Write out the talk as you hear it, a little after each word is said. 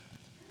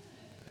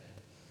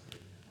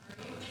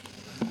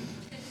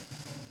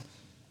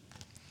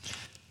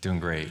Doing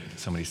great.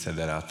 Somebody said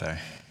that out there.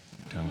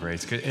 Doing great.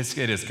 It's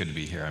good. It is good to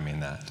be here. I mean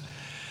that.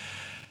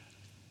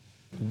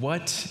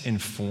 What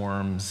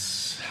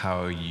informs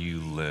how you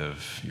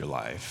live your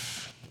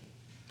life?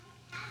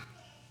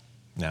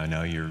 Now, I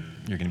know you're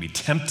going to be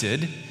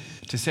tempted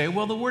to say,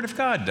 well, the Word of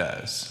God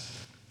does.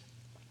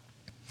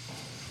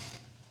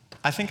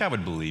 I think I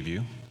would believe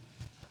you.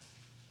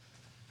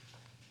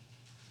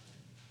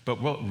 But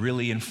what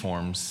really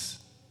informs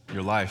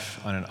your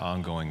life on an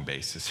ongoing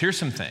basis? Here's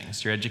some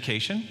things. Your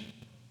education,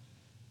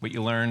 what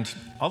you learned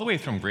all the way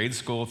from grade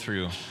school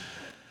through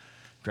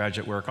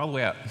graduate work, all the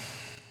way up.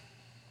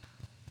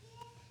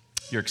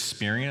 Your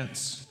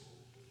experience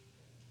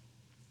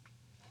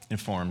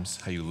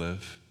informs how you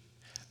live.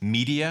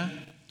 Media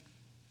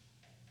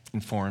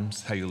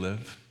informs how you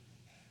live.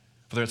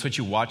 Whether it's what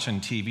you watch on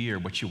TV or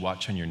what you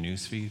watch on your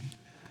newsfeed,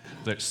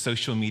 whether it's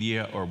social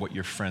media or what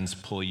your friends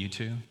pull you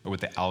to, or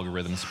what the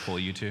algorithms pull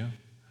you to.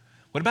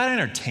 What about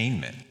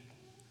entertainment?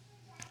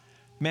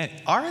 Man,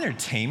 our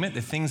entertainment,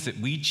 the things that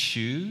we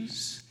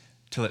choose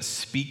to let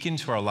speak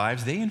into our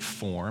lives, they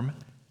inform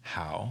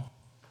how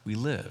we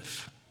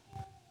live.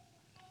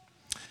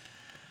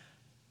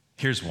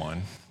 Here's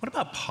one. What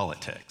about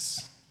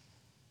politics?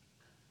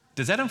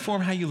 Does that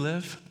inform how you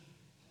live?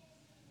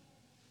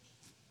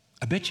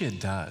 I bet you it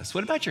does.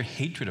 What about your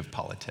hatred of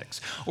politics?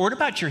 Or what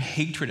about your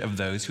hatred of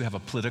those who have a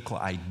political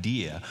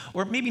idea?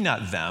 Or maybe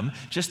not them,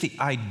 just the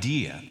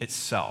idea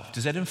itself.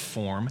 Does that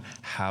inform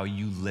how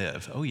you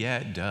live? Oh yeah,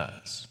 it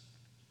does.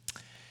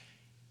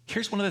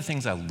 Here's one of the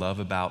things I love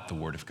about the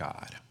Word of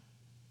God.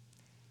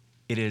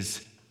 It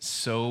is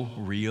so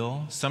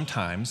real.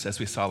 Sometimes, as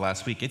we saw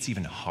last week, it's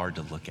even hard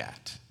to look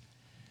at.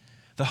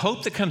 The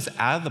hope that comes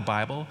out of the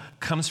Bible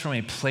comes from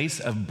a place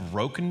of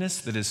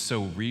brokenness that is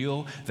so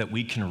real that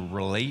we can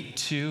relate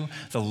to.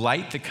 The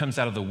light that comes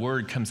out of the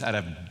Word comes out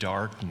of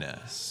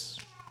darkness.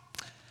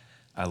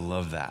 I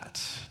love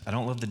that. I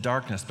don't love the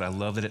darkness, but I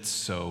love that it's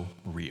so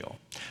real.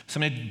 So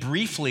I'm going to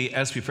briefly,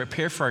 as we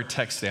prepare for our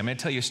text today, I'm going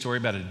to tell you a story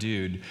about a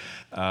dude.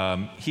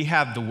 He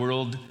had the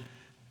world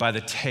by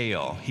the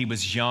tail. He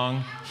was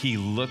young, he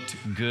looked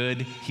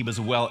good, he was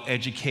well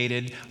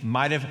educated,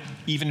 might have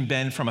even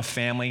been from a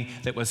family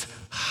that was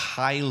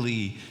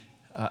highly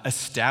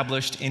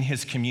established in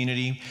his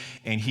community,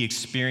 and he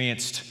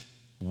experienced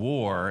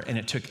war, and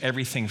it took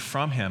everything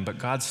from him, but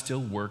God still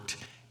worked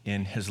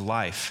in his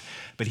life.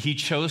 But he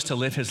chose to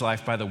live his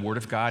life by the Word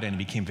of God, and it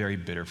became very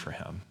bitter for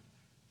him.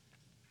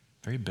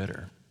 Very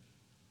bitter.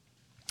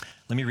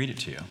 Let me read it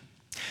to you.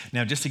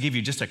 Now, just to give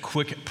you just a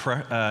quick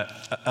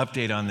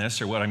update on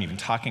this, or what I'm even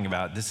talking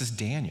about, this is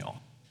Daniel.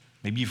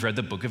 Maybe you've read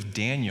the book of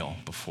Daniel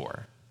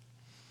before.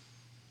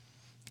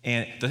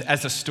 And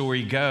as the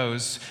story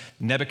goes,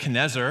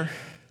 Nebuchadnezzar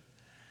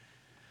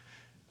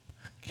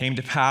came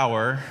to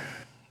power,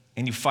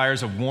 and he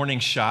fires a warning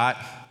shot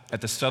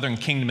at the southern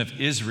kingdom of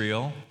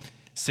Israel,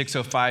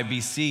 605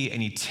 BC,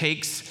 and he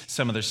takes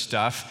some of their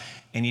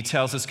stuff, and he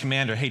tells his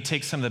commander, hey,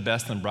 take some of the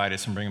best and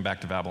brightest and bring them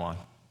back to Babylon.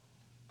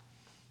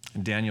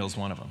 And Daniel's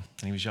one of them,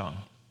 and he was young.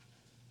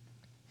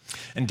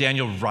 And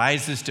Daniel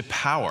rises to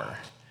power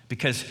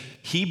because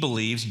he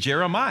believes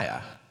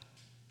Jeremiah.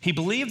 He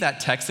believed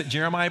that text that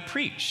Jeremiah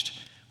preached,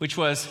 which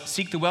was,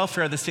 seek the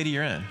welfare of the city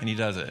you're in, and he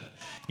does it.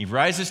 He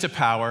rises to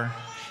power.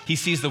 He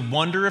sees the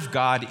wonder of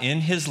God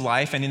in his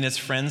life and in his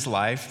friend's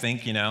life.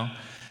 Think,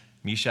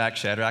 Meshach,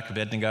 Shadrach,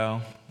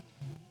 Abednego.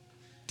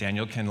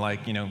 Daniel can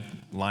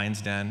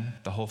lion's den,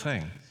 the whole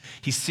thing.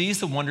 He sees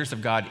the wonders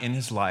of God in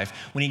his life.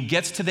 When he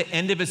gets to the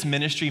end of his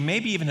ministry,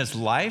 maybe even his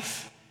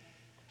life,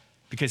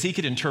 because he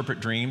could interpret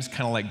dreams,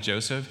 kind of like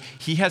Joseph,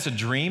 he has a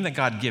dream that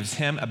God gives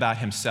him about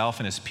himself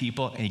and his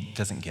people, and he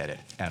doesn't get it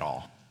at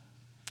all.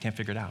 Can't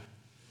figure it out.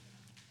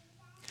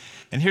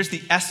 And here's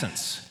the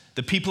essence.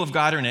 The people of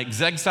God are in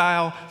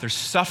exile, they're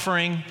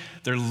suffering,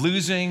 they're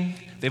losing,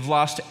 they've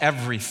lost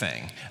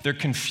everything. They're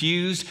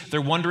confused,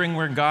 they're wondering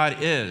where God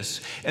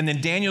is. And then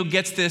Daniel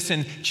gets this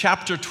in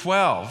chapter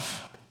 12.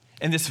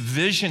 And this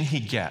vision he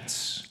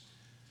gets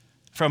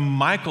from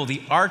Michael,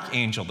 the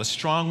archangel, the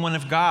strong one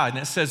of God.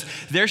 And it says,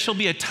 there shall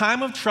be a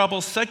time of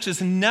trouble such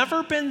as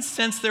never been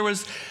since there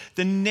was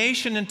the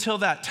nation until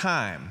that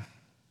time.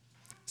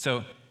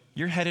 So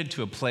you're headed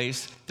to a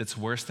place that's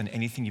worse than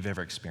anything you've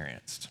ever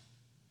experienced.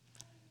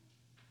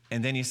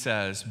 And then he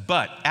says,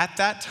 but at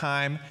that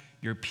time,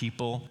 your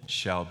people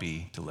shall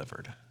be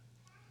delivered.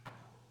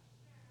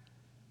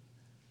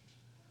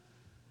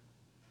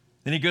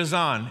 Then he goes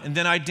on, and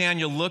then I,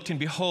 Daniel, looked, and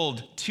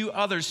behold, two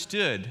others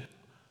stood,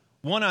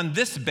 one on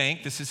this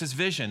bank, this is his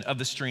vision of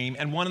the stream,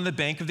 and one on the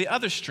bank of the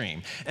other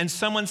stream. And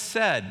someone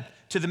said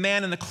to the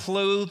man in the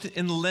clothed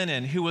in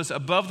linen who was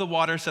above the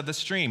waters of the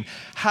stream,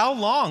 how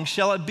long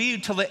shall it be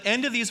till the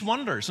end of these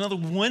wonders? In other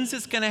words, when's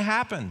this going to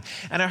happen?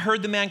 And I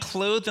heard the man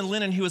clothed in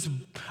linen who was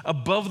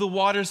above the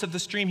waters of the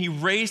stream. He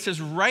raised his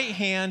right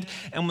hand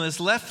and with his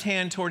left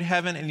hand toward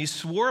heaven, and he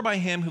swore by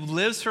him who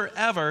lives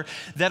forever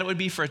that it would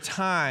be for a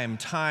time,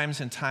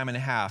 times, and time and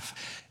a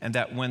half, and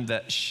that when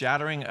the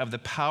shattering of the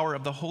power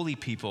of the holy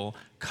people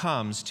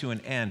comes to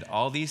an end,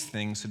 all these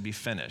things would be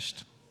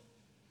finished.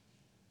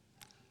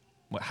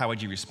 How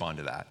would you respond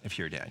to that if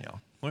you're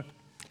Daniel? Well,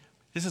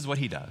 this is what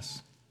he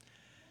does.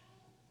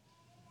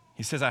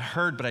 He says, I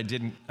heard, but I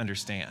didn't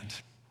understand.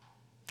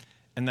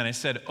 And then I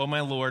said, oh,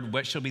 my Lord,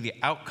 what shall be the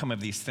outcome of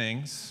these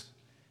things?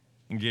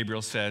 And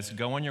Gabriel says,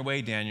 go on your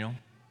way, Daniel.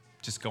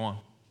 Just go on.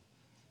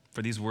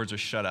 For these words are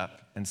shut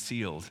up and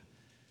sealed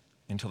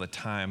until the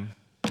time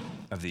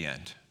of the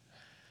end.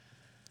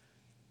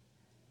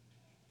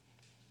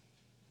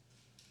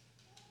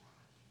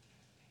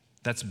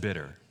 That's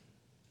bitter.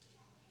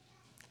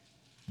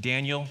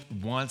 Daniel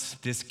wants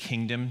this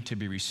kingdom to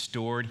be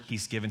restored.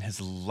 He's given his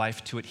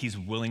life to it. He's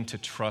willing to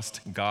trust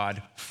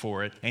God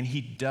for it, and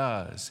he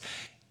does.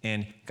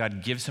 And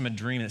God gives him a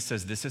dream that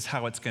says, this is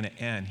how it's going to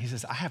end. He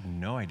says, I have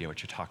no idea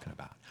what you're talking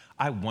about.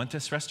 I want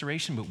this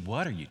restoration, but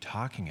what are you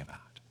talking about?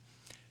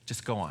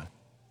 Just go on.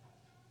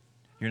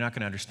 You're not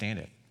going to understand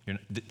it.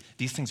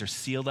 These things are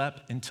sealed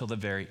up until the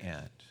very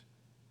end.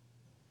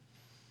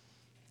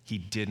 He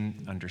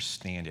didn't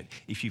understand it.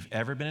 If you've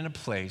ever been in a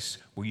place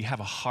where you have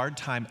a hard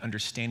time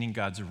understanding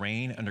God's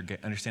reign,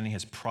 understanding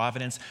his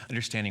providence,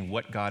 understanding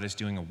what God is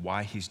doing and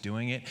why he's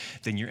doing it,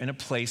 then you're in a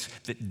place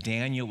that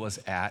Daniel was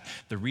at.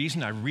 The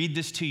reason I read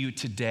this to you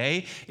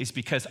today is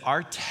because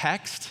our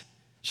text,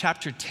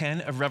 chapter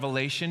 10 of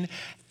Revelation,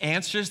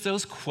 answers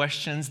those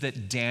questions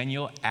that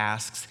Daniel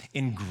asks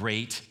in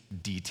great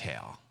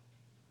detail.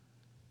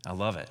 I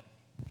love it.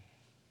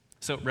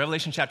 So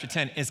Revelation chapter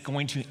 10 is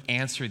going to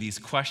answer these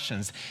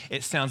questions.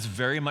 It sounds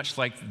very much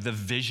like the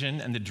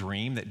vision and the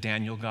dream that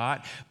Daniel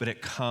got, but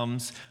it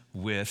comes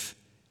with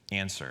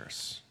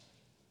answers.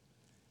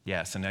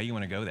 Yeah, so now you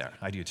want to go there.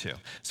 I do too.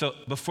 So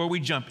before we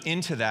jump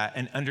into that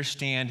and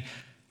understand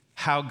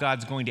how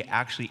God's going to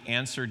actually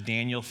answer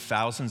Daniel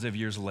thousands of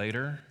years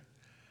later,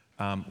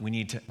 we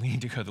need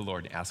to go to the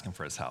Lord and ask him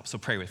for his help. So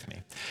pray with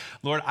me.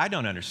 Lord, I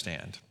don't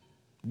understand.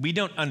 We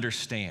don't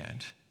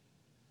understand.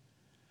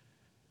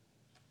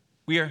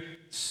 We are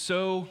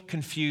so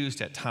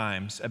confused at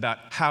times about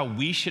how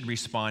we should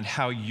respond,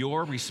 how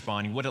you're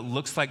responding, what it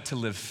looks like to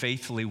live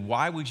faithfully.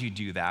 Why would you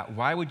do that?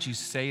 Why would you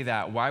say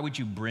that? Why would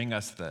you bring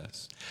us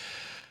this?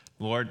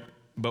 Lord,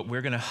 but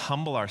we're going to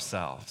humble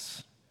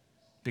ourselves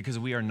because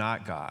we are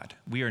not God.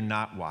 We are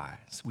not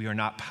wise. We are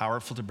not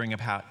powerful to bring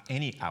about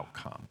any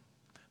outcome,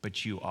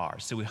 but you are.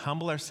 So we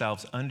humble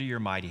ourselves under your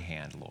mighty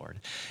hand,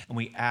 Lord, and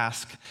we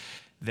ask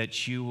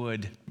that you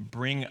would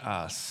bring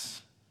us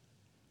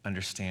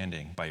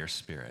understanding by your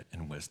Spirit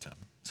and wisdom.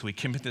 So we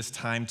commit this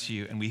time to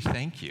you and we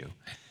thank you.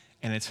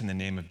 And it's in the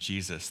name of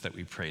Jesus that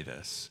we pray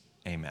this.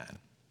 Amen.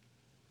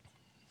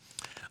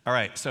 All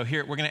right, so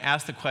here we're going to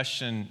ask the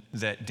question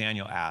that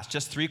Daniel asked.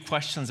 Just 3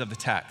 questions of the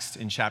text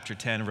in chapter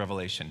 10 of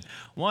Revelation.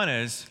 One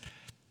is,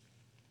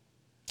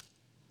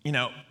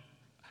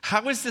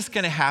 how is this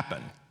going to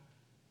happen?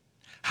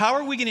 How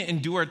are we going to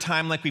endure a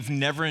time like we've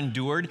never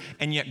endured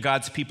and yet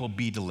God's people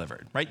be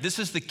delivered, right? This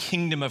is the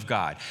kingdom of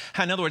God.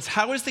 In other words,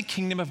 how is the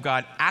kingdom of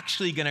God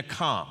actually going to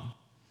come?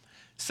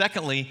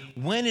 Secondly,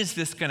 when is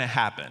this going to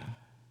happen?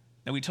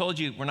 Now, we told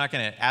you we're not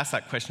going to ask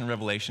that question in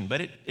Revelation,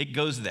 but it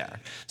goes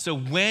there. So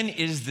when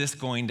is this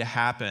going to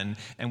happen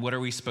and what are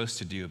we supposed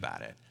to do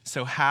about it?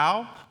 So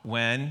how,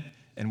 when,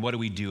 and what do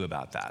we do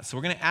about that? So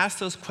we're going to ask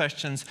those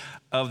questions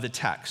of the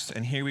text.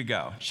 And here we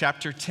go.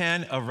 Chapter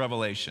 10 of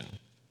Revelation.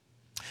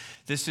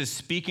 This is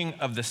speaking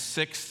of the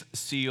 6th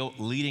seal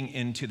leading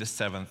into the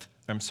 7th,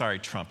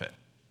 trumpet.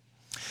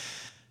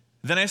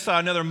 Then I saw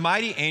another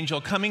mighty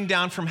angel coming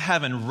down from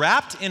heaven,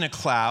 wrapped in a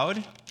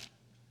cloud,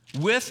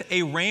 with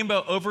a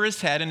rainbow over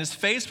his head, and his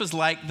face was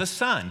like the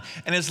sun,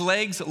 and his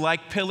legs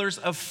like pillars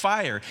of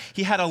fire.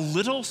 He had a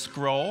little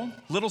scroll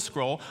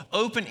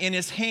open in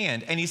his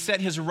hand, and he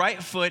set his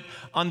right foot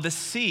on the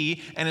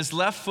sea and his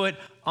left foot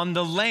on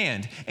the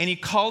land. And he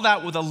called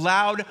out with a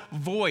loud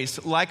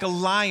voice like a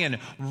lion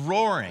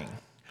roaring.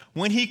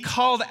 When he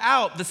called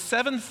out, the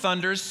 7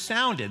 thunders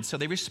sounded, so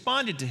they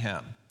responded to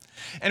him.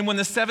 And when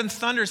the 7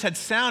 thunders had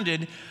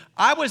sounded,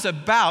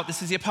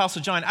 this is the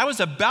Apostle John, I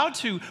was about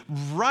to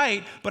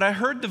write, but I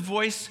heard the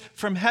voice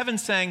from heaven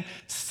saying,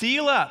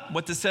 seal up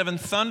what the 7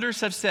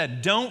 thunders have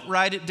said. Don't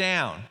write it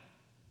down.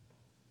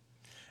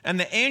 And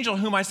the angel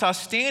whom I saw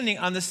standing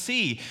on the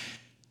sea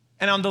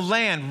and on the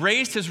land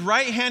raised his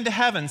right hand to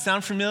heaven,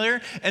 sound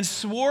familiar? And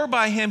swore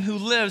by him who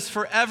lives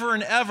forever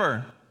and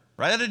ever.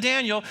 Right out of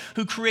Daniel,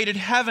 who created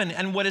heaven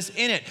and what is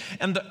in it,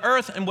 and the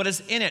earth and what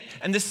is in it,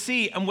 and the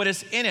sea and what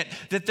is in it,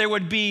 that there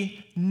would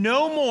be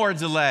no more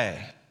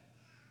delay.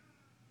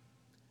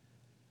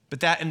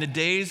 But that in the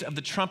days of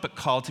the trumpet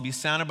call to be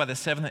sounded by the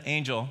 7th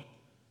angel,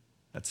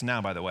 that's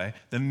now, by the way,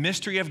 the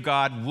mystery of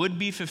God would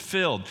be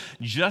fulfilled,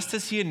 just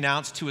as he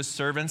announced to his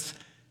servants,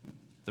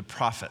 the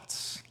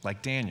prophets,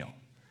 like Daniel.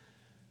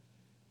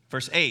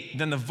 Verse 8,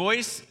 then the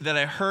voice that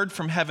I heard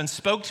from heaven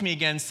spoke to me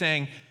again,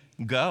 saying,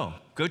 Go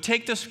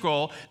take the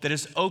scroll that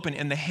is open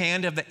in the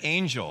hand of the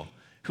angel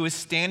who is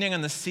standing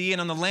on the sea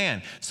and on the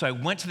land. So I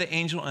went to the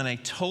angel and I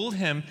told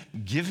him,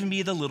 give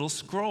me the little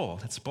scroll.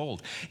 That's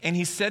bold. And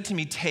he said to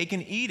me, take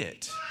and eat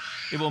it.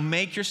 It will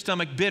make your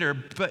stomach bitter,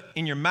 but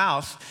in your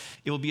mouth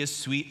it will be as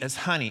sweet as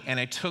honey. And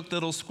I took the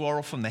little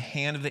squirrel from the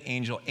hand of the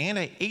angel, and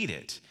I ate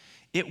it.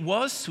 It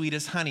was sweet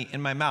as honey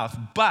in my mouth,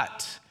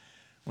 but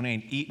when I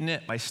had eaten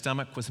it, my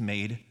stomach was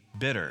made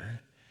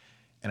bitter.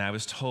 And I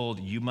was told,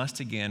 you must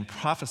again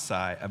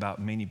prophesy about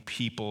many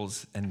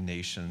peoples and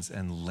nations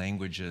and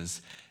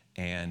languages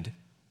and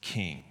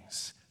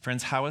kings.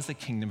 Friends, how is the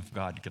kingdom of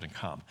God going to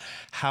come?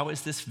 How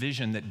is this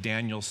vision that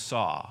Daniel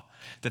saw,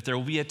 that there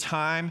will be a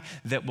time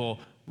that will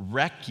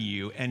wreck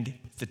you, and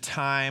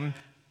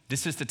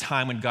this is the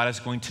time when God is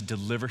going to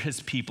deliver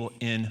his people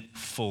in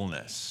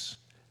fullness?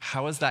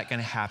 How is that going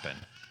to happen?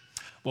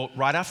 Well,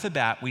 right off the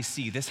bat, we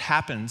see this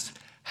happens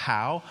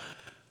how?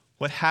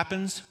 What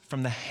happens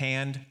from the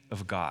hand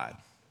of God.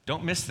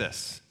 Don't miss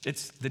this.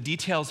 The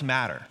details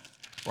matter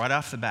right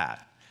off the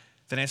bat.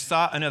 Then I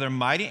saw another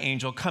mighty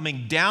angel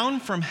coming down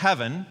from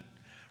heaven,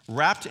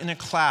 wrapped in a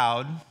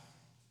cloud,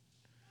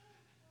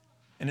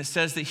 and it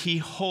says that he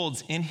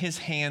holds in his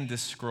hand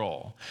this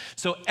scroll.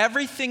 So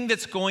everything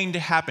that's going to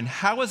happen,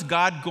 how is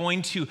God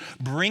going to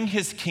bring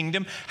his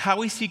kingdom?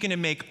 How is he going to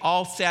make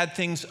all sad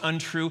things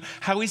untrue?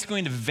 How is he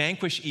going to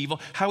vanquish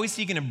evil? How is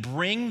he going to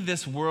bring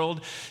this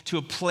world to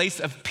a place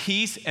of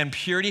peace and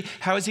purity?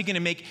 How is he going to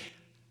make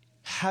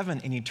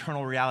heaven an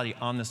eternal reality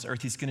on this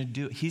earth? He's going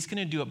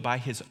to do it by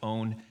his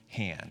own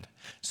hand.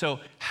 So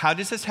how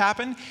does this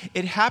happen?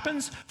 It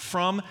happens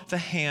from the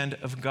hand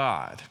of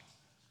God.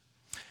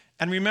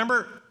 And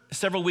remember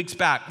several weeks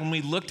back when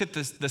we looked at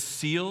the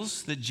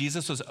seals that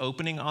Jesus was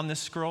opening on this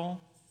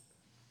scroll?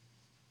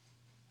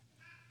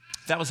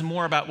 That was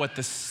more about what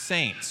the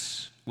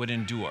saints would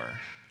endure.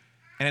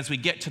 And as we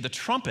get to the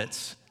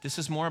trumpets, this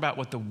is more about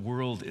what the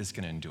world is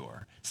going to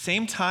endure.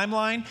 Same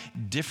timeline,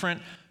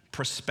 different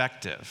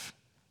perspective.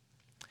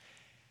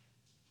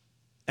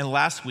 And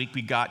last week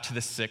we got to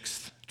the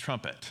sixth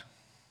trumpet.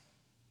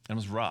 It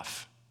was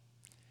rough.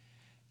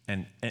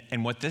 And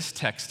what this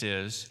text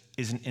is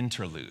an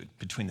interlude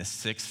between the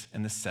sixth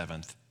and the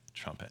seventh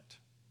trumpet.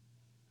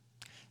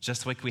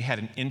 Just like we had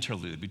an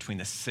interlude between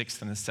the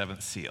sixth and the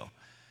seventh seal.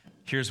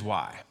 Here's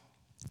why.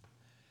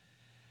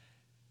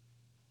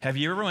 Have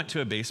you ever went to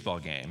a baseball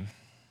game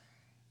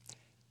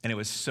and it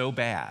was so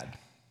bad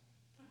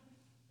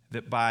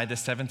that by the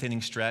seventh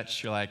inning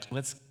stretch, you're like,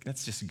 let's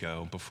just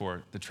go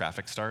before the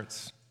traffic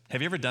starts?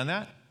 Have you ever done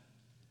that?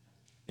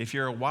 If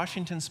you're a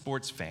Washington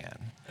sports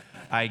fan,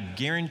 I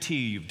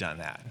guarantee you've done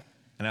that.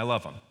 And I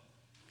love them.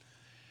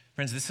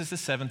 Friends, this is the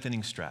seventh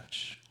inning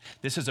stretch.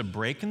 This is a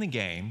break in the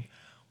game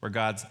where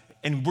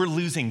and we're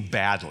losing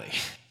badly.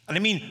 And I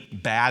mean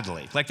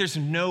badly. Like there's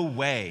no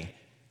way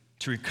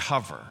to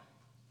recover.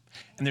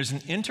 And there's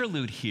an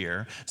interlude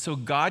here so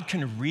God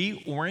can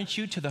reorient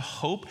you to the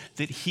hope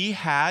that he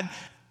had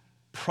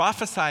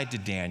prophesied to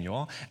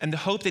Daniel and the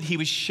hope that he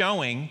was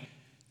showing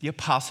the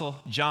Apostle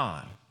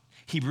John.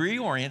 He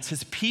reorients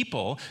his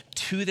people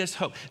to this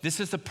hope. This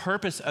is the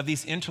purpose of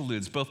these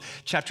interludes, both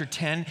chapter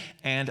 10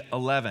 and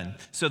 11,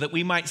 so that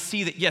we might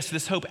see that, yes,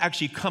 this hope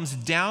actually comes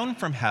down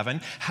from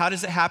heaven. How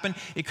does it happen?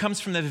 It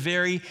comes from the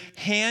very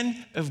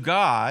hand of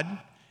God.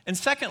 And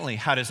secondly,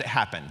 how does it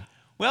happen?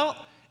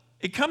 Well,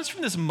 it comes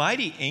from this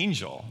mighty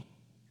angel.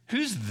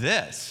 Who's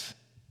this?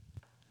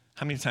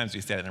 How many times do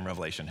we say that in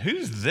Revelation?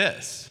 Who's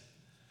this?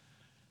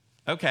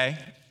 Okay.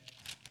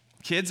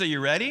 Kids, are you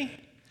ready?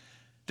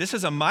 This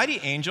is a mighty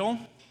angel,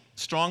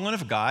 strong one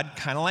of God,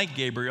 kind of like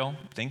Gabriel.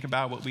 Think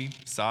about what we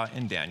saw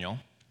in Daniel.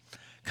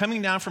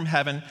 Coming down from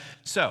heaven.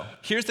 So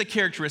here's the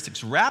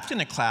characteristics. Wrapped in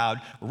a cloud,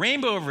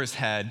 rainbow over his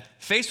head,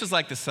 face was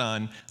like the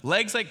sun,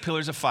 legs like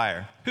pillars of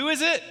fire. Who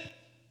is it?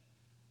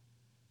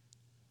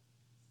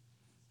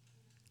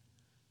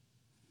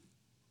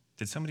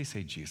 Did somebody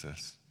say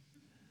Jesus?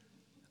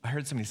 I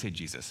heard somebody say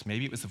Jesus.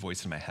 Maybe it was the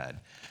voice in my head.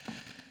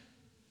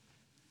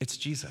 It's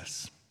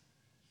Jesus.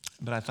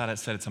 But I thought it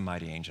said it's a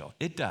mighty angel.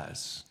 It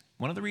does.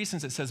 One of the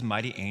reasons it says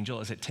mighty angel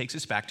is it takes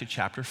us back to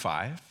chapter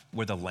 5,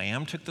 where the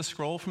Lamb took the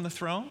scroll from the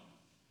throne.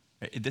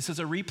 This is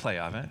a replay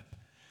of it.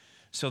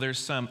 So there's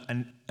some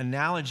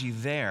analogy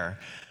there,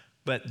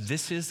 but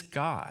this is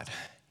God.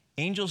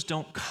 Angels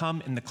don't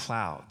come in the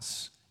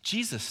clouds.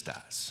 Jesus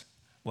does.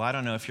 Well, I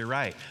don't know if you're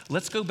right.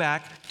 Let's go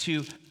back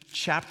to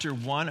chapter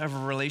 1 of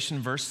Revelation,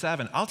 verse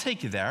 7. I'll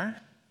take you there.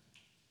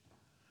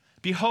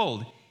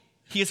 Behold,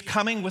 he is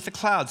coming with the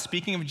clouds,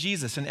 speaking of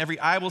Jesus, and every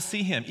eye will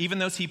see him, even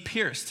those he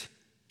pierced.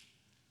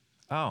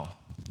 Oh,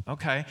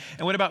 okay.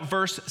 And what about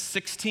verse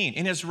 16?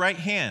 In his right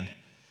hand,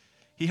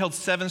 he held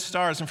 7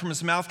 stars, and from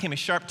his mouth came a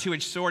sharp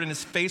two-edged sword, and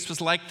his face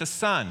was like the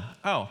sun.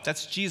 Oh,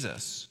 that's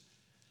Jesus.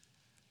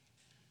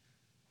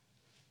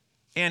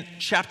 And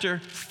chapter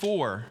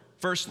 4,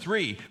 verse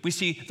 3, we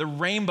see the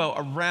rainbow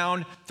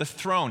around the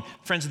throne.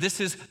 Friends, this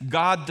is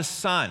God the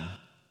Son,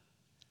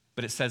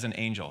 but it says an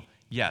angel.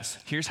 Yes,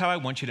 here's how I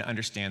want you to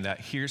understand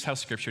that. Here's how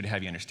Scripture would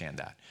have you understand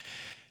that.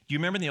 Do you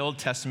remember in the Old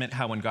Testament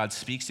how when God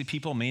speaks to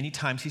people, many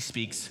times he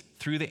speaks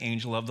through the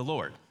angel of the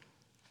Lord,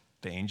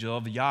 the angel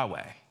of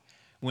Yahweh.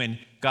 When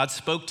God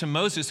spoke to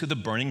Moses through the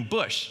burning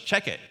bush,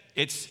 check it,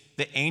 It's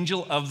the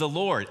angel of the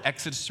Lord,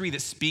 Exodus 3,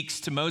 that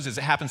speaks to Moses.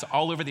 It happens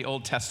all over the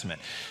Old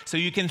Testament. So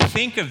you can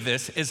think of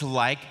this as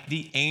like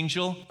the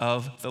angel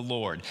of the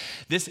Lord.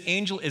 This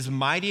angel is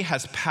mighty,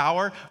 has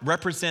power,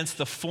 represents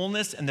the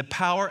fullness and the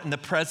power and the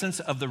presence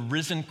of the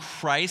risen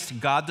Christ,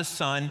 God the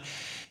Son,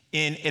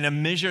 in a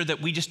measure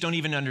that we just don't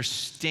even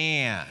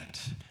understand.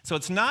 So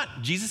it's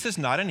not, Jesus is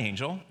not an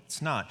angel.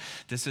 It's not.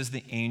 This is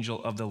the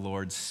angel of the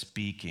Lord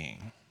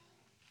speaking.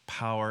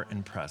 Power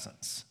and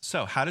presence.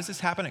 So how does this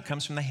happen? It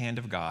comes from the hand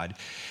of God.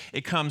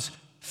 It comes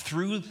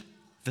through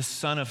the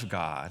Son of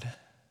God.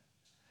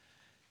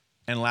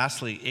 And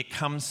lastly, it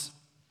comes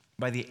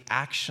by the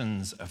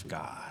actions of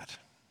God.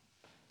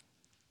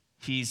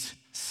 He's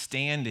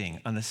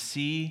standing on the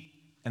sea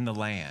and the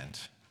land.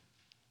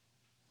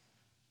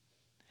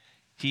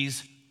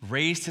 He's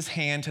raised his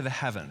hand to the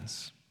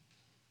heavens.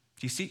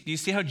 Do you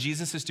see how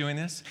Jesus is doing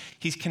this?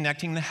 He's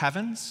connecting the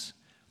heavens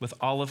with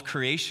all of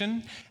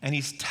creation, and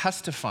he's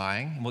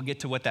testifying, and we'll get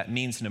to what that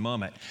means in a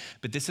moment,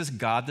 but this is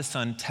God the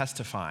Son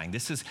testifying.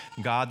 This is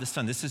God the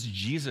Son. This is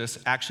Jesus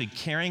actually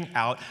carrying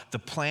out the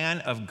plan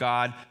of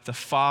God the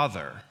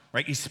Father,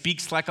 right? He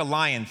speaks like a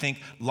lion. Think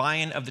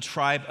Lion of the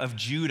tribe of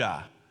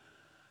Judah.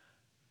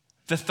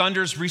 The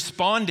thunders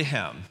respond to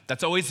him.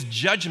 That's always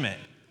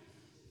judgment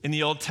in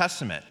the Old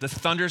Testament. The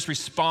thunders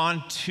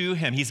respond to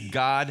him. He's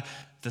God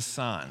the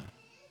Son.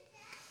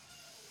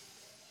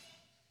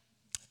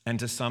 And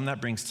to some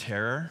that brings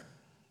terror,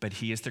 but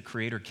he is the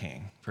creator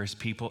king. For his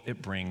people, it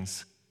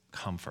brings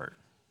comfort.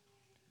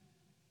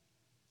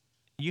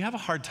 You have a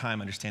hard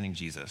time understanding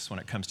Jesus when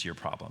it comes to your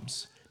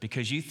problems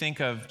because you think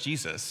of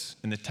Jesus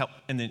in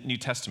the New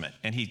Testament,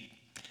 and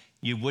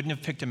you wouldn't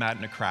have picked him out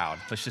in a crowd.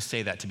 Let's just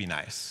say that to be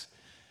nice.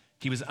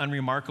 He was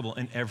unremarkable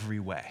in every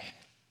way.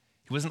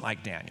 He wasn't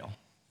like Daniel.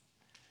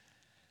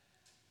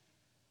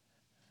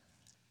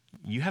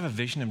 You have a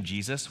vision of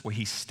Jesus where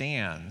he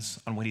stands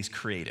on what he's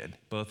created,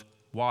 both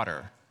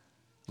water,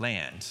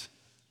 land,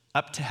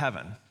 up to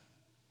heaven.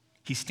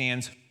 He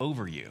stands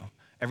over you.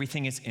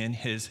 Everything is in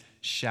his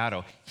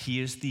shadow.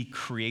 He is the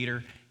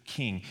creator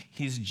king.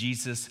 He's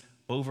Jesus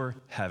over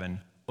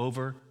heaven,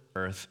 over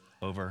earth,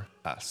 over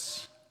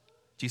us.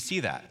 Do you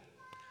see that?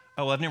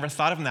 Oh, I've never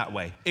thought of him that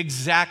way.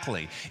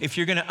 Exactly. If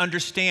you're going to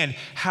understand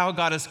how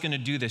God is going to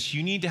do this,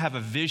 you need to have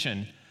a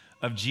vision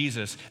of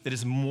Jesus that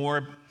is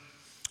more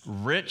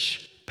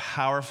rich,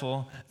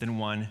 powerful than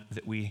one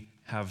that we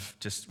have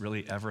just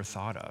really ever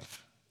thought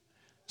of.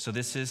 So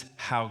this is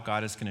how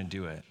God is going to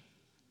do it.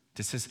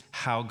 This is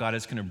how God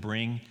is going to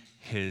bring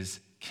his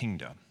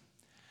kingdom.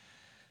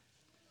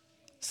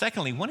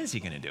 Secondly, when is he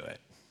going to do it?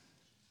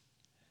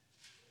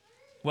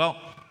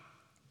 Well,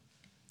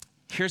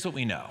 here's what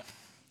we know.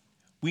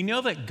 We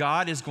know that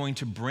God is going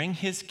to bring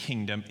his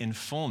kingdom in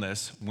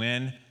fullness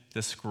when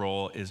the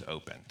scroll is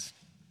opened.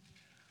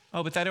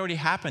 Oh, but that already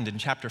happened in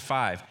chapter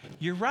 5.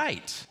 You're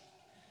right.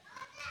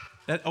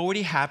 That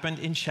already happened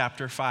in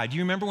chapter 5. Do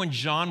you remember when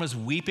John was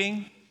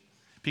weeping?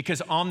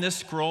 Because on this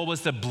scroll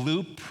was the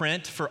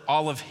blueprint for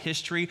all of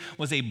history,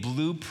 was a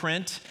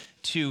blueprint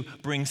to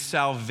bring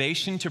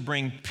salvation, to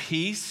bring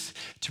peace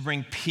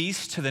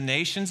to the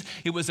nations.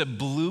 It was a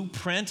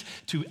blueprint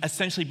to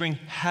essentially bring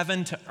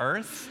heaven to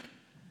earth.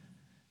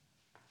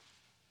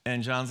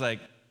 And John's like,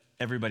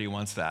 everybody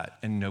wants that,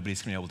 and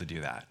nobody's going to be able to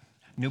do that.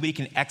 Nobody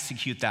can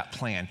execute that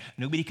plan.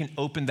 Nobody can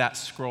open that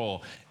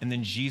scroll. And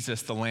then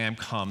Jesus, the Lamb,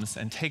 comes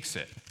and takes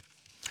it.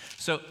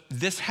 So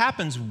this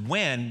happens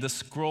when the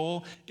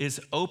scroll is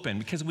open,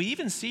 because we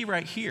even see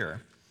right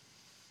here,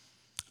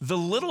 the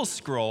little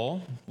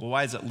scroll, well,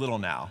 why is it little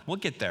now? We'll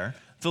get there.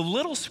 The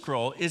little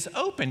scroll is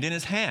opened in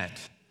his hand.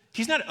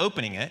 He's not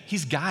opening it.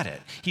 He's got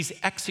it. He's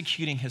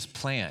executing his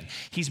plan.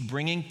 He's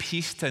bringing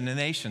peace to the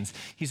nations.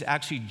 He's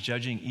actually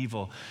judging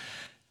evil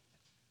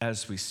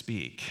as we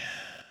speak.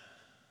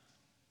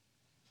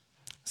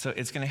 So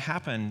it's going to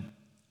happen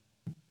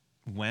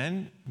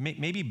when,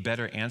 maybe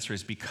better answer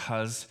is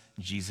because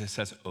Jesus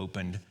has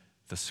opened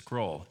the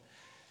scroll.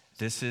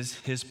 This is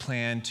his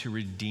plan to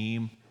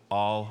redeem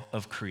all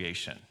of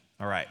creation.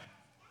 All right.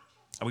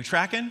 Are we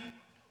tracking?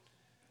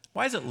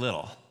 Why is it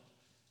little?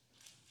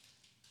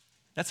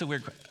 That's a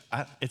weird,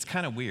 it's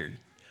kind of weird.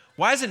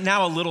 Why is it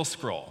now a little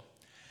scroll?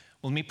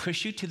 Well, let me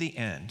push you to the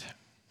end.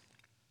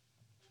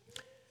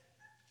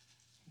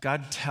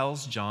 God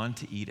tells John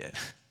to eat it.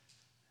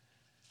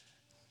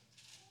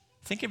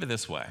 Think of it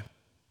this way.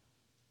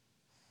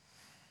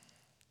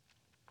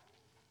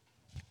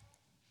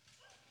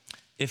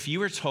 If you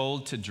were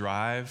told to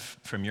drive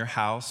from your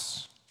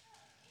house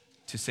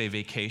to, say,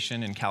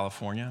 vacation in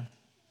California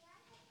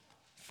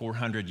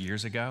 400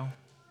 years ago,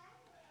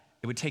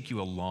 it would take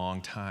you a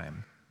long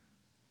time.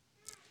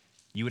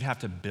 You would have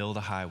to build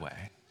a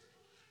highway.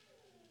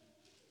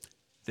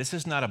 This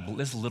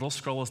little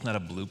scroll is not a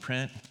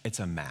blueprint, it's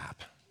a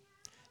map.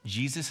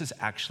 Jesus has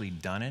actually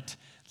done it.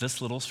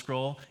 This little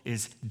scroll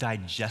is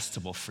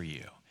digestible for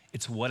you.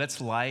 It's what it's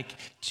like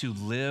to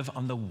live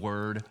on the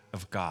Word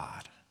of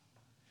God.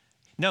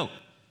 Note,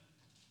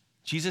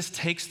 Jesus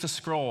takes the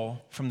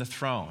scroll from the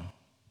throne,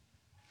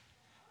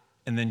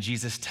 and then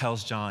Jesus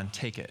tells John,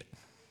 take it.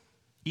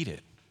 Eat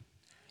it.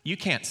 You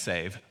can't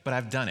save, but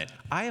I've done it.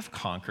 I have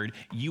conquered.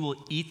 You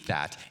will eat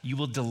that. You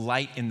will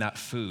delight in that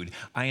food.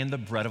 I am the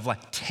bread of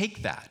life.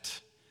 Take that.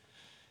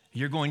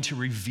 You're going to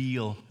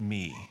reveal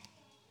me.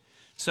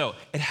 So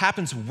it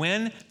happens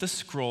when the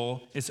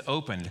scroll is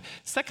opened.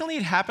 Secondly,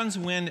 it happens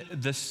when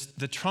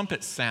the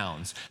trumpet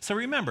sounds. So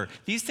remember,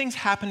 these things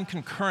happen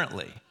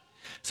concurrently.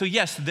 So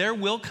yes, there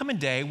will come a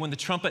day when the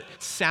trumpet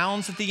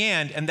sounds at the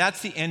end, and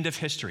that's the end of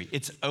history.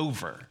 It's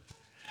over.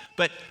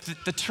 But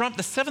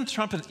the seventh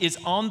trumpet is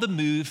on the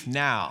move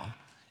now.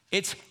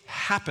 It's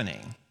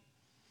happening.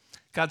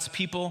 God's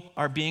people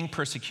are being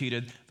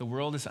persecuted. The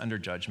world is under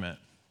judgment,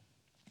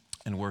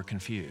 and we're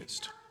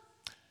confused.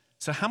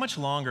 So how much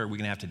longer are we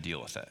going to have to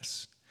deal with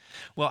this?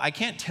 Well, I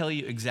can't tell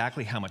you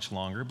exactly how much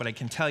longer, but I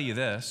can tell you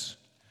this.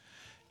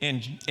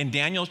 In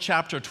Daniel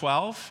chapter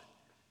 12,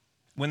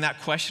 when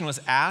that question was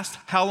asked,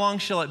 how long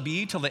shall it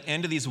be till the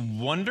end of these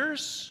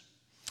wonders?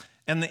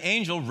 And the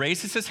angel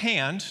raises his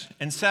hand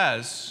and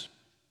says,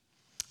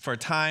 for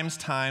times,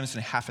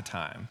 and half a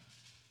time.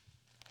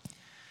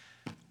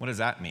 What does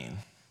that mean?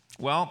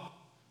 Well,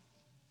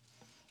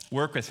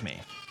 work with me.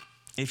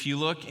 If you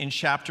look in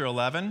chapter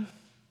 11,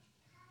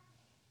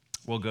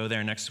 we'll go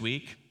there next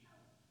week.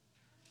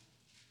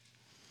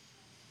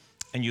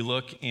 And you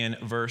look in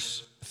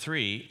verse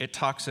 3, it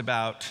talks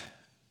about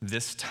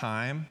this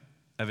time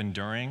of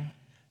enduring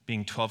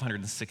being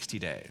 1,260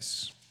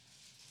 days.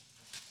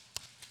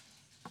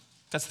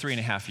 That's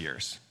 3.5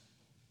 years.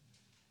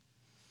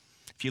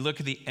 If you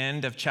look at the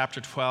end of chapter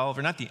 12,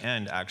 or not the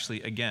end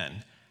actually,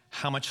 again,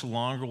 how much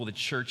longer will the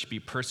church be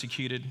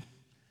persecuted?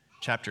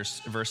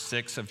 Verse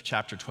 6 of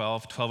chapter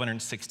 12,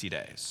 1,260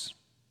 days.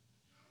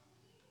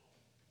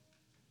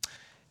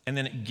 And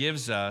then it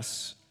gives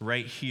us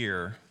right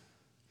here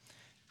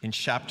in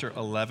chapter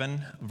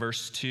 11,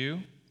 verse 2,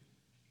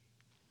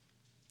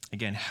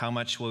 again, how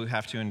much will we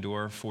have to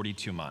endure?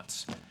 42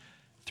 months,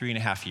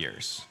 3.5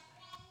 years.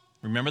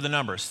 Remember the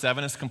number,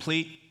 7 is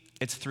complete,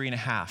 it's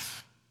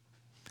 3.5.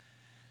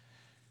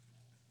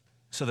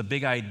 So the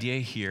big idea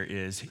here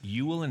is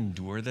you will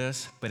endure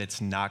this, but it's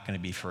not going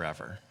to be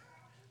forever.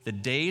 The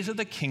days of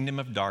the kingdom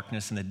of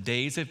darkness and the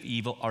days of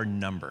evil are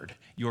numbered.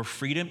 Your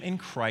freedom in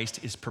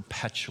Christ is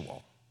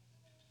perpetual.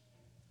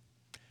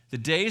 The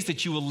days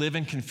that you will live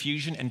in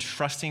confusion and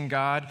trusting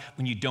God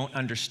when you don't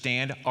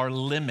understand are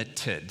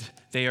limited.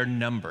 They are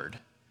numbered.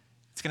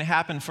 It's going to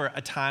happen for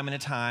a time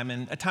and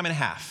a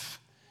half.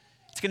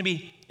 It's going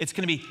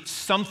to be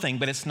something,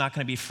 but it's not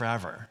going to be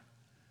forever.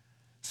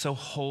 So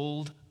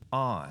hold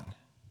on.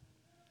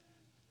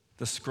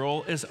 The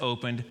scroll is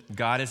opened.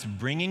 God is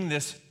bringing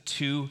this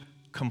to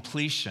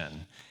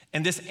completion.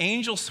 And this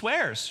angel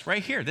swears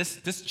right here,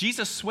 this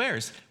Jesus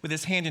swears with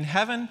his hand in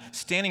heaven,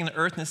 standing in the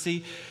earth and the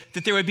sea,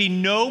 that there would be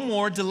no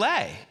more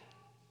delay.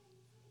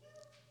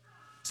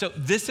 So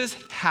this is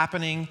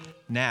happening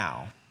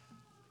now.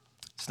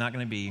 It's not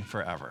going to be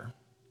forever.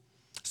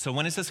 So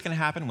when is this going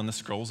to happen? When the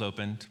scroll's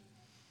opened,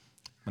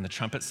 when the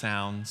trumpet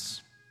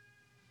sounds,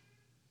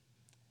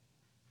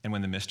 and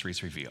when the mystery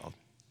is revealed.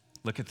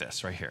 Look at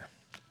this right here.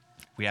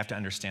 We have to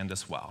understand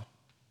this well.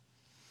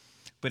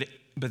 But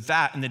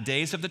that, in the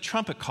days of the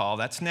trumpet call,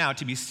 that's now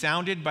to be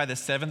sounded by the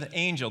seventh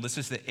angel. This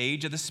is the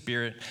age of the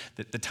Spirit,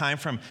 the time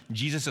from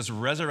Jesus'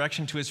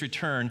 resurrection to his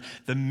return.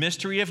 The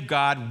mystery of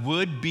God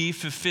would be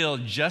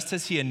fulfilled just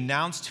as he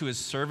announced to his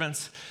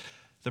servants,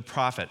 the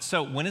prophets.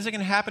 So when is it going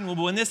to happen? Well,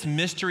 when this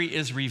mystery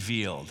is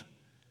revealed.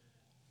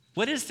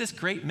 What is this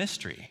great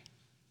mystery?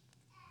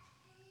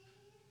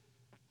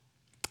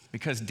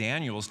 Because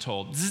Daniel was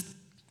told,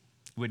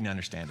 wouldn't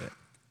understand it.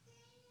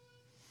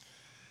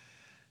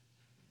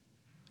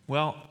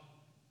 Well,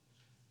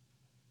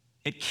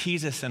 it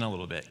keys us in a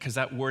little bit because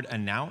that word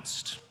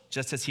announced,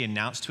 just as he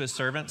announced to his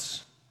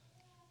servants,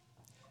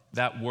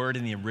 that word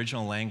in the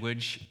original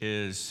language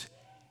is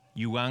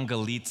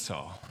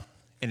euangelizo,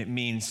 and it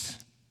means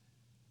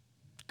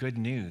good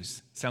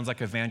news. Sounds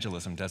like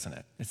evangelism, doesn't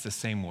it? It's the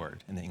same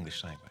word in the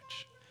English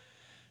language.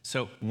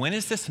 So when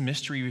is this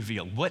mystery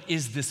revealed? What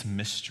is this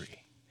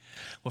mystery?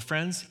 Well,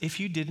 friends, if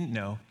you didn't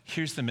know,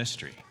 here's the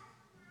mystery.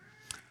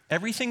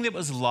 Everything that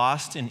was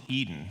lost in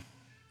Eden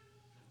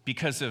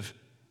because of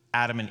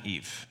Adam and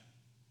Eve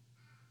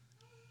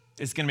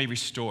is going to be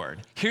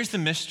restored. Here's the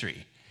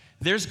mystery.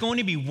 There's going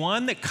to be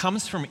one that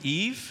comes from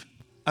Eve,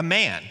 a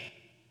man.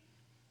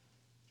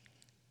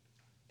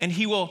 And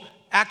he will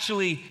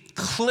actually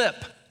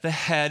clip the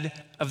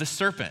head of the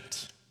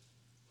serpent.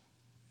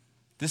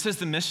 This is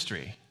the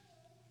mystery.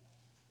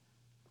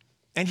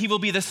 And he will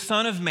be the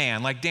Son of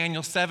Man, like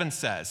Daniel 7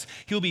 says.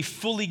 He will be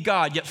fully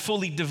God, yet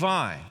fully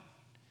divine.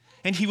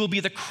 And he will be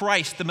the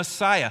Christ, the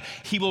Messiah.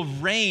 He will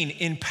reign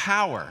in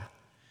power.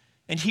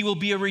 And he will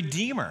be a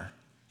redeemer.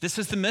 This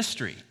is the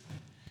mystery.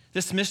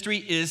 This mystery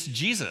is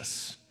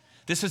Jesus.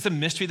 This is the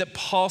mystery that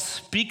Paul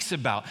speaks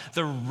about,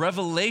 the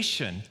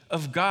revelation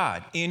of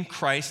God in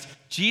Christ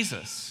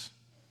Jesus.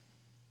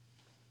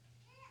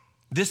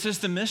 This is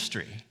the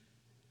mystery.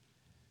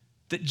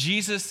 that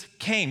Jesus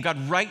came. God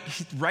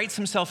writes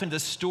himself into the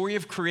story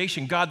of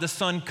creation. God the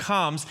Son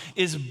comes,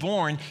 is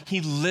born.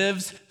 He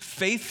lives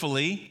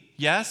faithfully,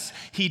 yes.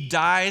 He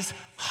dies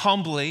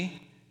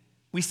humbly.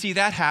 We see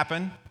that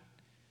happen.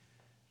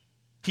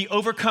 He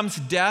overcomes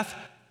death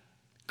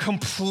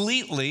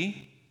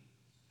completely.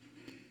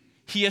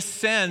 He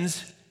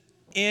ascends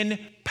in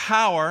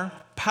power,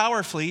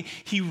 powerfully.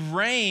 He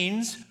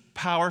reigns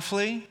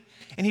powerfully.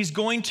 And he's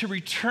going to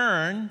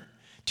return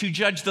to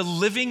judge the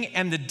living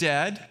and the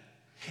dead,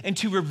 and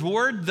to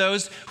reward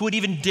those who would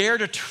even dare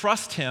to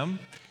trust him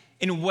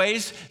in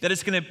ways that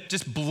it's going to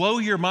just blow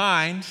your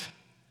mind.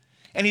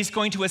 And he's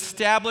going to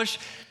establish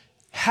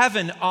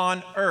heaven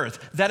on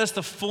earth. That is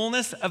the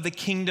fullness of the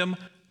kingdom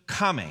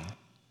coming.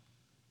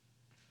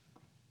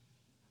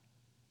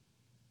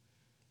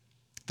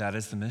 That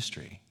is the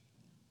mystery.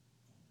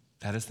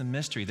 That is the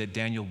mystery that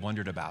Daniel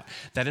wondered about.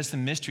 That is the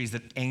mysteries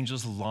that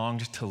angels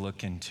longed to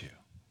look into.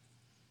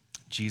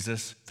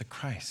 Jesus the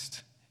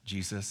Christ,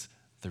 Jesus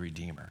the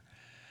Redeemer.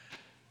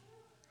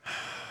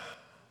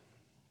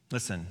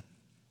 Listen,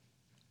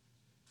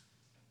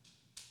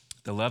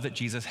 the love that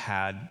Jesus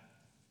had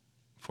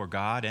for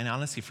God and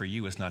honestly for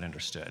you is not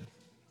understood. And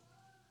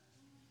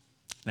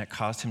that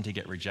caused him to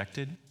get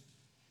rejected.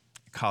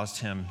 It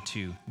caused him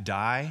to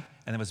die,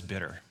 and it was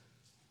bitter.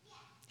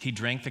 He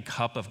drank the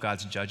cup of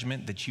God's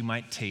judgment that you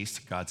might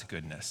taste God's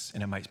goodness,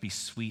 and it might be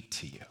sweet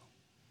to you.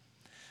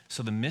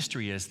 So the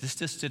mystery is this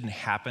just didn't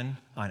happen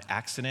on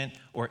accident,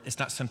 or it's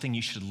not something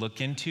you should look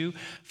into.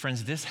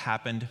 Friends, this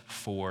happened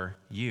for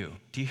you.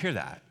 Do you hear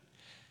that?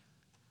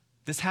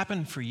 This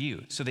happened for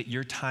you so that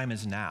your time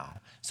is now,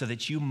 so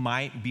that you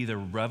might be the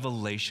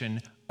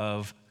revelation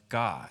of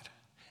God.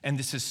 And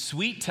this is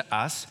sweet to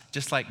us,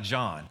 just like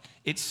John.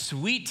 It's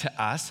sweet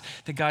to us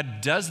that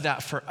God does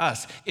that for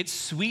us. It's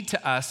sweet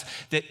to us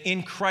that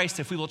in Christ,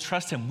 if we will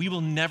trust him, we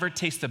will never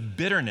taste the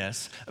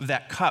bitterness of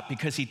that cup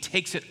because he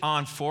takes it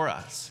on for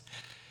us.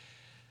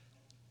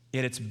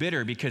 Yet it's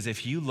bitter because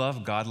if you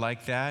love God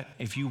like that,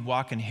 if you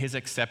walk in his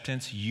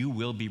acceptance, you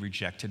will be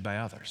rejected by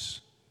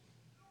others.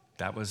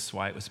 That was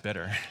why it was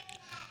bitter.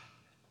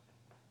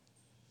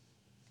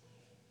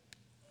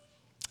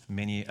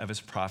 Many of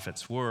his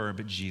prophets were,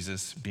 but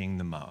Jesus being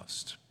the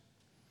most.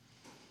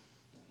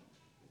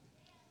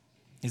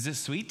 Is it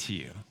sweet to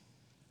you?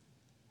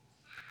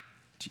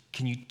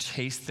 Can you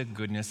taste the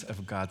goodness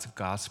of God's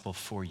gospel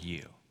for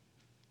you?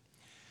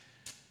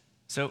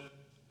 So,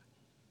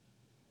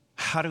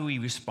 how do we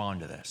respond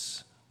to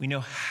this? We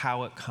know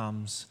how it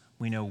comes.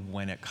 We know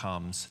when it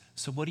comes.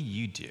 So what do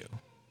you do?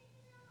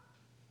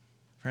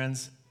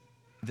 Friends,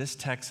 this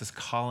text is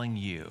calling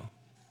you,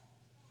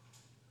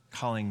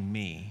 calling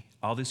me,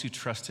 all those who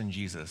trust in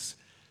Jesus,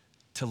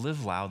 to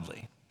live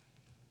loudly.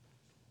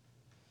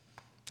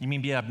 You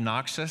mean be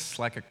obnoxious,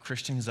 like a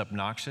Christian who's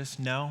obnoxious?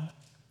 No,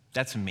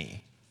 that's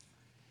me.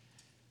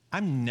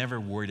 I'm never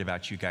worried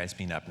about you guys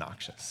being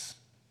obnoxious.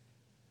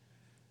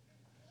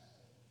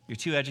 You're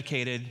too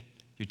educated,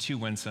 you're too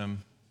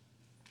winsome,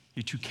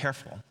 you're too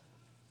careful.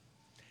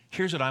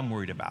 Here's what I'm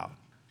worried about.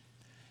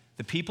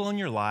 The people in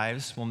your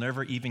lives will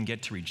never even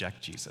get to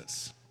reject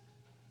Jesus.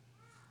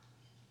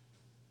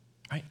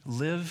 Right?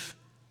 Live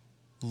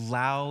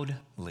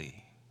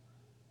loudly.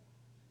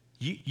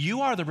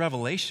 You are the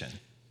revelation.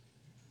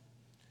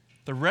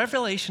 The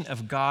revelation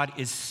of God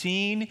is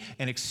seen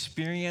and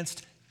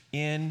experienced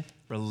in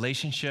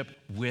relationship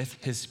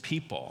with his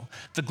people.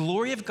 The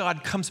glory of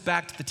God comes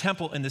back to the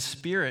temple, and the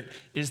Spirit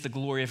is the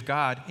glory of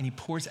God, and he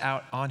pours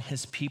out on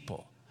his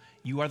people.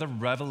 You are the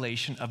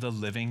revelation of the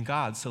living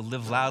God, so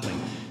live loudly.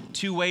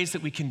 2 ways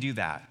that we can do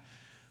that.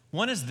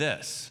 One is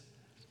this: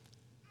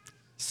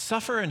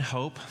 suffer in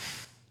hope,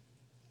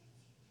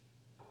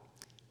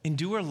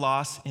 endure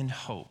loss in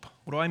hope.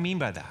 What do I mean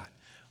by that?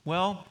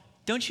 Well,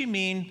 don't you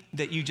mean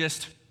that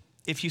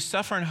if you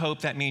suffer in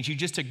hope, that means you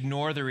just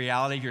ignore the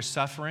reality of your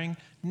suffering?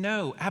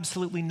 No,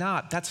 absolutely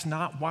not. That's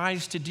not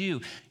wise to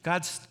do.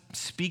 God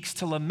speaks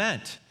to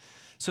lament.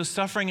 So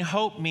suffering in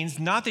hope means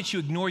not that you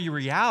ignore your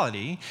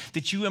reality,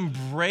 that you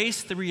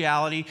embrace the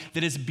reality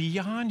that is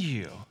beyond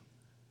you.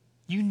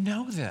 You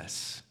know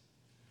this.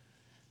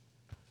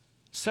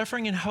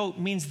 Suffering in hope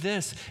means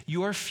this: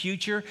 your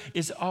future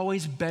is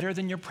always better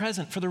than your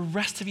present for the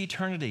rest of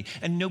eternity,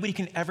 and nobody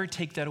can ever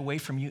take that away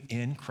from you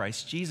in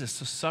Christ Jesus.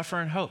 So suffer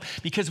in hope,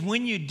 because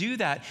when you do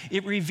that,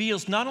 it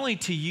reveals not only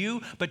to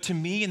you, but to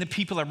me and the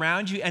people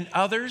around you and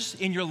others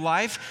in your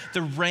life,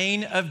 the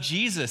reign of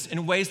Jesus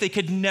in ways they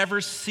could never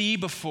see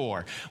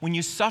before. When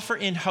you suffer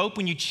in hope,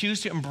 when you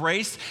choose to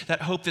embrace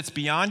that hope that's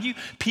beyond you,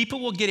 people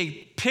will get a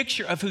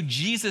picture of who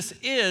Jesus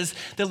is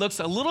that looks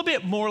a little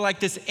bit more like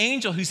this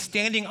angel who's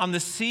standing on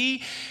the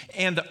sea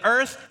and the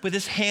earth with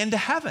his hand to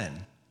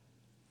heaven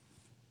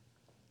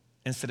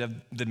instead of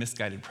the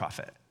misguided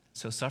prophet.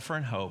 So suffer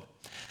in hope.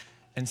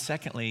 And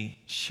secondly,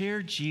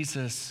 share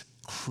Jesus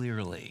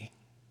clearly.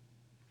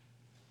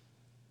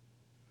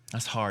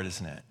 That's hard,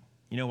 isn't it?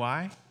 You know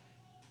why?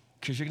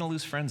 Because you're going to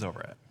lose friends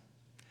over it.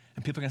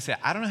 And people are going to say,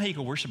 I don't know how you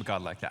can worship a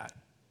God like that.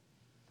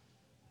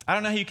 I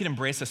don't know how you can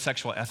embrace a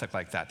sexual ethic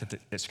like that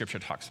Scripture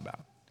talks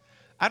about.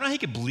 I don't know how you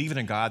could believe in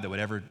a God that would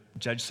ever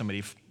judge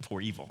somebody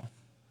for evil.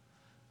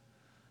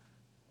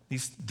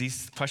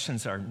 These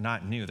questions are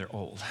not new, they're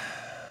old.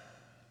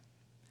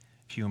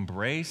 If you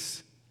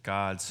embrace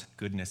God's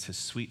goodness, his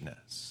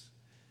sweetness,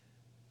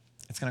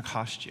 it's going to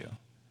cost you.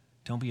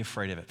 Don't be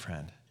afraid of it,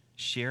 friend.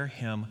 Share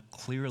him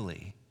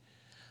clearly.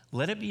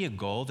 Let it be a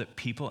goal that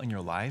people in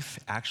your life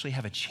actually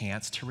have a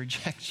chance to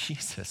reject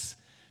Jesus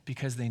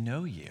because they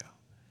know you.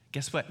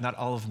 Guess what? Not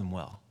all of them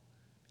will,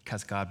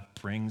 because God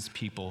brings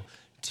people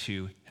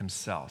to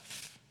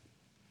himself.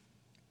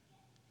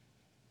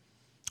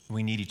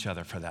 We need each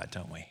other for that,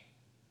 don't we?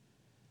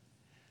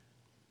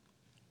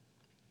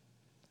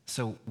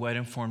 So what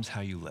informs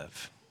how you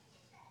live?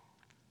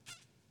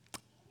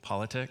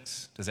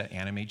 Politics, does that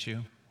animate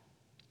you?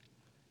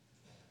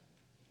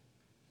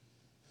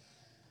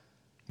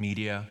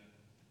 Media,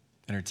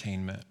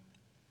 entertainment,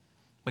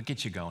 what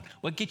gets you going?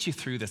 What gets you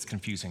through this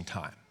confusing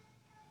time?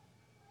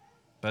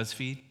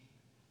 BuzzFeed?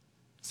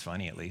 It's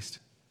funny at least.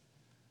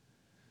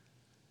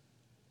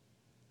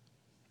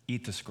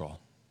 Eat the scroll.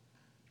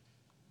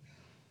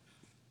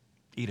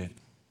 Eat it.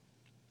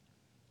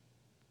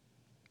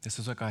 This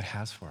is what God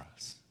has for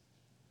us.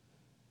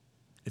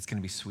 It's going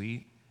to be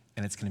sweet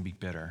and it's going to be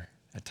bitter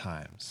at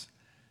times,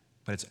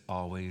 but it's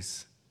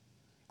always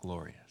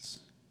glorious.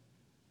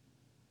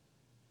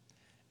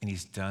 And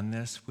he's done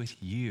this with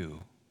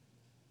you.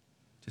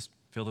 Just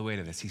feel the weight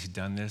of this. He's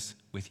done this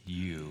with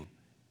you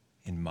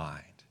in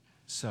mind.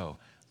 So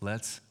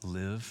let's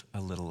live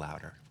a little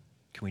louder.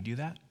 Can we do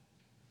that?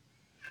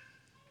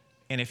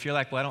 And if you're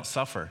like, well, I don't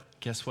suffer,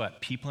 guess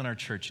what? People in our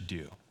church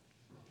do.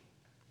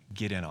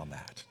 Get in on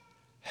that.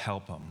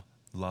 Help them.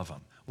 Love them.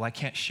 Well, I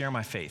can't share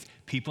my faith.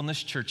 People in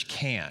this church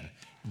can.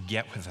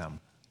 Get with them.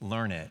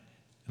 Learn it.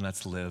 And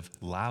let's live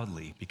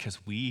loudly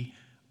because we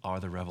are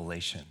the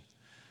revelation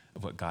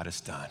of what God has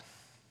done.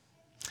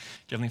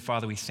 Heavenly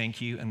Father, we thank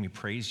you and we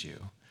praise you.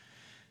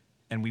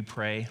 And we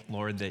pray,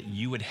 Lord, that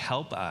you would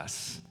help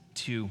us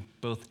to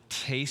both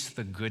taste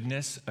the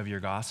goodness of your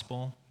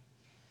gospel,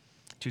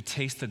 to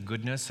taste the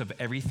goodness of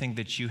everything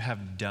that you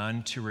have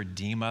done to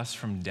redeem us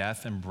from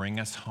death and bring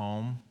us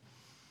home,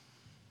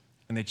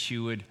 and that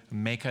you would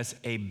make us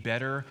a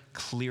better,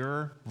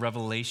 clearer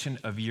revelation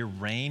of your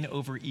reign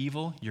over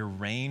evil, your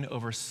reign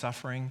over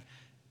suffering,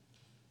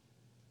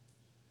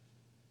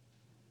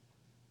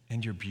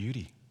 and your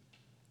beauty,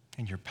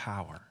 and your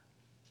power,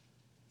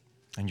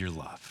 and your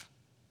love.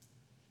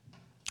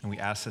 And we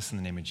ask this in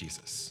the name of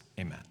Jesus.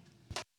 Amen.